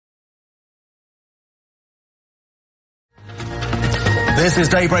This is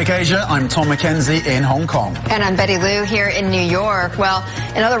Daybreak Asia. I'm Tom McKenzie in Hong Kong. And I'm Betty Liu here in New York. Well,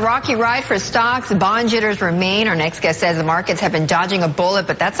 another rocky ride for stocks. Bond jitters remain. Our next guest says the markets have been dodging a bullet,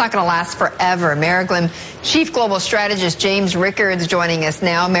 but that's not going to last forever. Meraglim Chief Global Strategist James Rickards joining us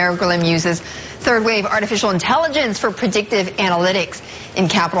now. Meraglim uses third-wave artificial intelligence for predictive analytics in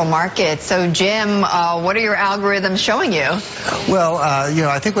capital markets. So, Jim, what are your algorithms showing you? Well,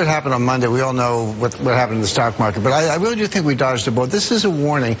 I think what happened on Monday, we all know what happened in the stock market, but I really do think we dodged a bullet. This is a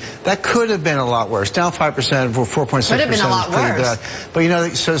warning. That could have been a lot worse. Down 5%, 4.6%. Could have been a lot worse.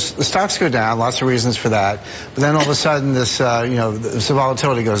 But, so the stocks go down, lots of reasons for that. But then all of a sudden, this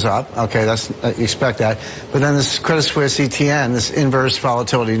volatility goes up. Okay, you expect that. But then this Credit Suisse ETN, this inverse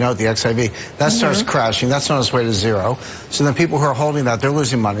volatility note, the XIV, that starts crashing. That's on its way to zero. So then people who are holding that, they're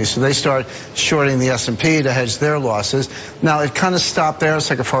losing money. So they start shorting the S&P to hedge their losses. Now, it kind of stopped there. It's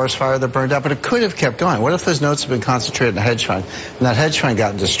like a forest fire that burned out, but it could have kept going. What if those notes have been concentrated in a hedge fund, and that hedge fund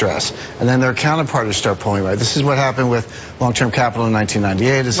got in distress, and then their counterparties start pulling away? This is what happened with long-term capital in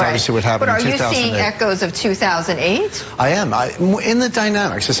 1998. It's obviously what happened in 2008. But are you seeing echoes of 2008? I am. In the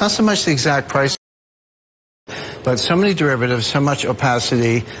dynamics. It's not so much the exact price, but so many derivatives, so much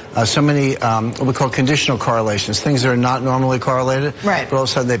opacity, so many what we call conditional correlations, things that are not normally correlated, but all of a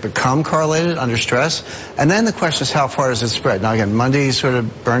sudden they become correlated under stress. And then the question is, how far does it spread? Now again, Monday sort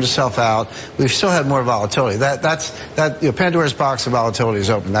of burned itself out. We've still had more volatility. Pandora's box of volatility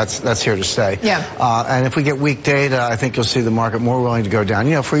is open. That's here to stay. Yeah. And if we get weak data, I think you'll see the market more willing to go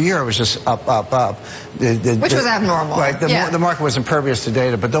down. For a year it was just up, up, up. Which was abnormal. Right. The market was impervious to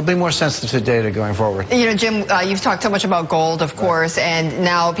data, but they'll be more sensitive to data going forward. Jim, you've talked so much about gold, of course, and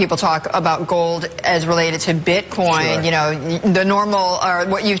now people talk about gold as related to Bitcoin. Sure. The normal, or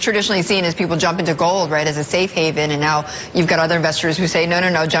what you've traditionally seen is people jump into gold, right, as a safe haven, and now you've got other investors who say,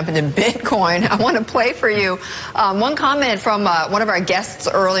 no, jump into Bitcoin. I want to play for you. One comment from one of our guests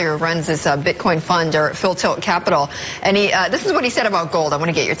earlier, runs this Bitcoin fund, or Phil Tilt Capital, and this is what he said about gold. I want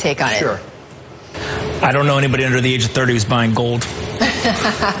to get your take on it. Sure. I don't know anybody under the age of 30 who's buying gold. Hey,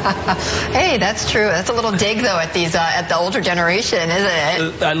 that's true. That's a little dig, though, at the older generation,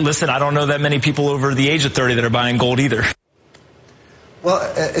 isn't it? Listen, I don't know that many people over the age of 30 that are buying gold either.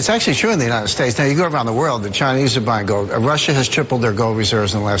 Well, it's actually true in the United States. Now, you go around the world, the Chinese are buying gold. Russia has tripled their gold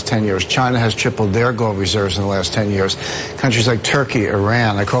reserves in the last 10 years. China has tripled their gold reserves in the last 10 years. Countries like Turkey,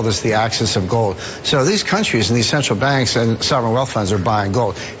 Iran, I call this the axis of gold. So these countries and these central banks and sovereign wealth funds are buying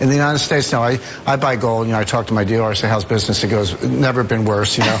gold. In the United States now, I buy gold. I talk to my dealer. I say, how's business? It goes, never been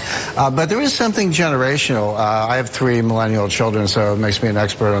worse, But there is something generational. I have 3 millennial children, so it makes me an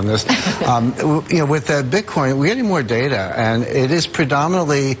expert on this. With Bitcoin, we're getting more data, and it is predominantly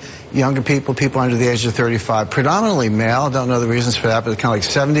younger people under the age of 35, predominantly male. Don't know the reasons for that, but it's kind of like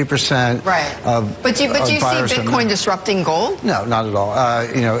 70%. Right. But do you see Bitcoin disrupting gold? No, not at all.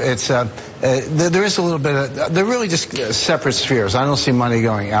 There is a little bit of, they're really just separate spheres. I don't see money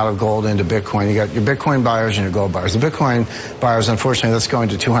going out of gold into Bitcoin. You got your Bitcoin buyers and your gold buyers. The Bitcoin buyers, unfortunately, that's going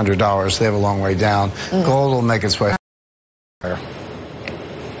to $200. They have a long way down. Gold will make its way higher.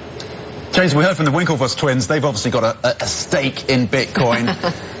 James, we heard from the Winklevoss twins. They've obviously got a stake in Bitcoin.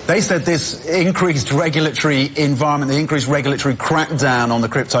 They said this increased regulatory environment, the increased regulatory crackdown on the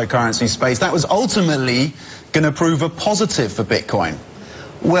cryptocurrency space, that was ultimately going to prove a positive for Bitcoin.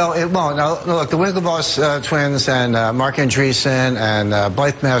 Well, it won't. Now, look, the Winklevoss twins and Mark Andreessen and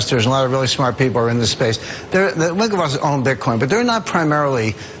Blythe Masters and a lot of really smart people are in this space. The Winklevoss own Bitcoin, but they're not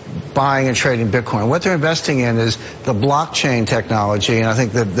primarily buying and trading Bitcoin. What they're investing in is the blockchain technology, and I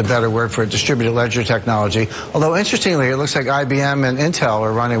think the better word for it, distributed ledger technology. Although, interestingly, it looks like IBM and Intel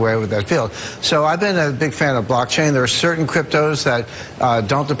are running away with that field. So I've been a big fan of blockchain. There are certain cryptos that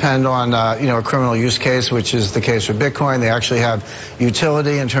don't depend on a criminal use case, which is the case for Bitcoin. They actually have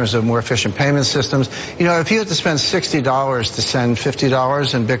utility in terms of more efficient payment systems. If you had to spend $60 to send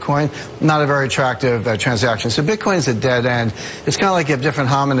 $50 in Bitcoin, not a very attractive transaction. So Bitcoin is a dead end. It's kind of like you have different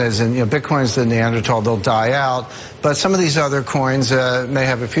hominids, and Bitcoin's the Neanderthal, they'll die out. But some of these other coins may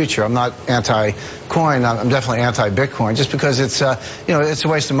have a future. I'm not anti-coin. I'm definitely anti-Bitcoin, just because it's a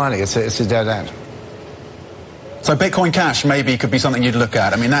waste of money. It's a dead end. So Bitcoin Cash maybe could be something you'd look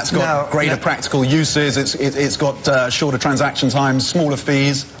at. I mean, that's got greater practical uses. It's got shorter transaction times, smaller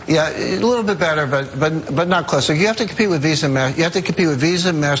fees. Yeah, a little bit better, but not close. So you have to compete with Visa. You have to compete with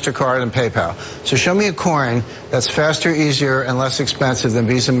Visa, MasterCard, and PayPal. So show me a coin that's faster, easier, and less expensive than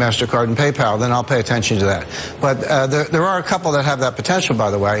Visa, MasterCard, and PayPal. Then I'll pay attention to that. But there are a couple that have that potential, by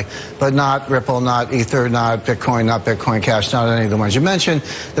the way, but not Ripple, not Ether, not Bitcoin Cash, not any of the ones you mentioned.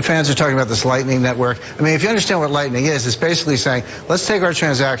 The fans are talking about this Lightning Network. I mean, if you understand what what Lightning is. It's basically saying, let's take our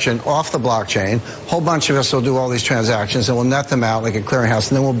transaction off the blockchain. A whole bunch of us will do all these transactions, and we'll net them out like a clearinghouse,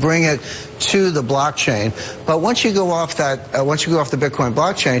 and then we'll bring it to the blockchain. But once you go off that, once you go off the Bitcoin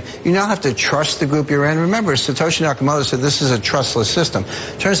blockchain, you now have to trust the group you're in. Remember, Satoshi Nakamoto said this is a trustless system.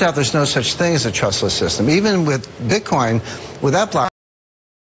 Turns out there's no such thing as a trustless system. Even with Bitcoin, with that blockchain,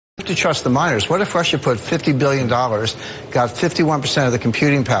 you have to trust the miners. What if Russia put $50 billion, got 51% of the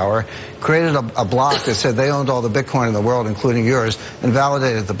computing power, created a block that said they owned all the Bitcoin in the world, including yours, and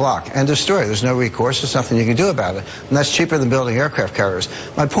validated the block? End of story. There's no recourse. There's nothing you can do about it. And that's cheaper than building aircraft carriers.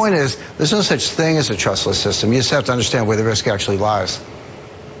 My point is, there's no such thing as a trustless system. You just have to understand where the risk actually lies.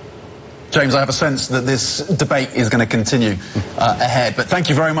 James, I have a sense that this debate is going to continue ahead, but thank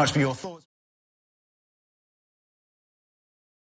you very much for your thoughts.